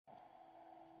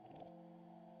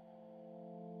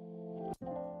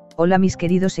Hola mis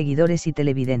queridos seguidores y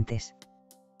televidentes.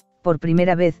 Por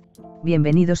primera vez,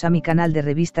 bienvenidos a mi canal de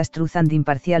revistas Truth and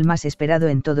Imparcial más esperado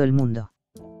en todo el mundo.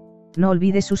 No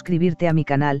olvides suscribirte a mi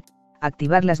canal,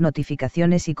 activar las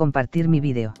notificaciones y compartir mi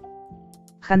vídeo.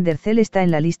 handeercel está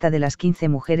en la lista de las 15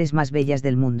 mujeres más bellas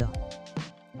del mundo.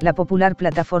 La popular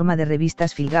plataforma de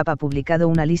revistas Filgap ha publicado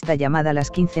una lista llamada Las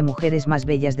 15 mujeres más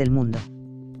bellas del mundo.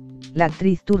 La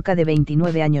actriz turca de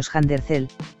 29 años handeercel,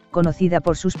 conocida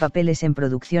por sus papeles en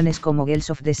producciones como Girls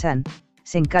of the Sun,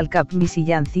 Senkalkap Misi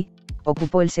Yanzi,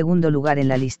 ocupó el segundo lugar en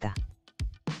la lista.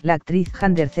 La actriz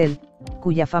handeercel,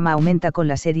 cuya fama aumenta con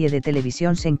la serie de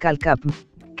televisión Senkalkap,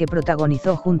 que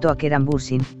protagonizó junto a Kerem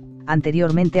Bürsin,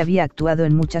 anteriormente había actuado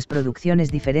en muchas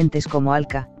producciones diferentes como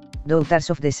Aquí, Daughters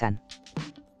of the Sun.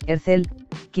 Ercel,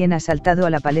 quien ha saltado a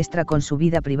la palestra con su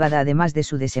vida privada además de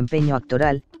su desempeño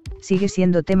actoral, sigue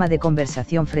siendo tema de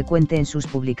conversación frecuente en sus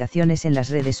publicaciones en las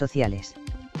redes sociales.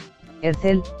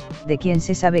 Ercel, de quien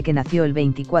se sabe que nació el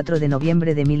 24 de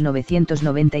noviembre de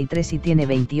 1993 y tiene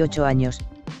 28 años,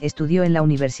 estudió en la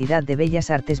Universidad de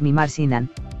Bellas Artes Mimar Sinan,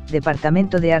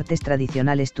 Departamento de Artes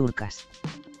Tradicionales Turcas.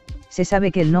 Se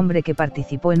sabe que el nombre que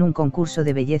participó en un concurso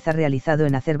de belleza realizado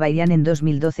en Azerbaiyán en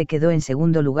 2012 quedó en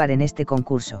segundo lugar en este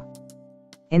concurso.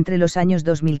 Entre los años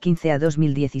 2015 a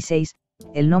 2016,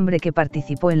 el nombre que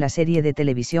participó en la serie de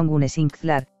televisión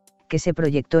Güneşinkler, que se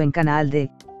proyectó en conHande,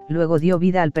 luego dio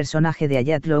vida al personaje de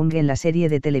Hayat Long en la serie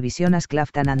de televisión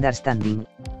Están, Understanding.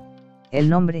 El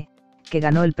nombre, que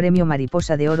ganó el premio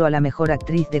Mariposa de Oro a la mejor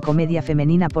actriz de comedia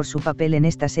femenina por su papel en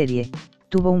esta serie,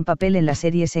 tuvo un papel en la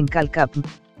serie Senkalkap,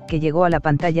 que llegó a la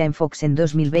pantalla en Fox en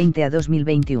 2020 a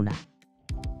 2021.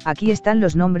 Aquí están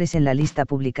los nombres en la lista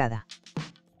publicada.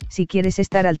 Si quieres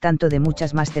estar al tanto de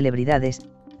muchas más celebridades,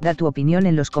 da tu opinión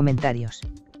en los comentarios.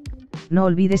 No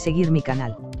olvides seguir mi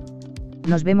canal.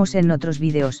 Nos vemos en otros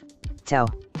vídeos, chao.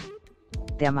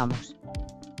 Te amamos.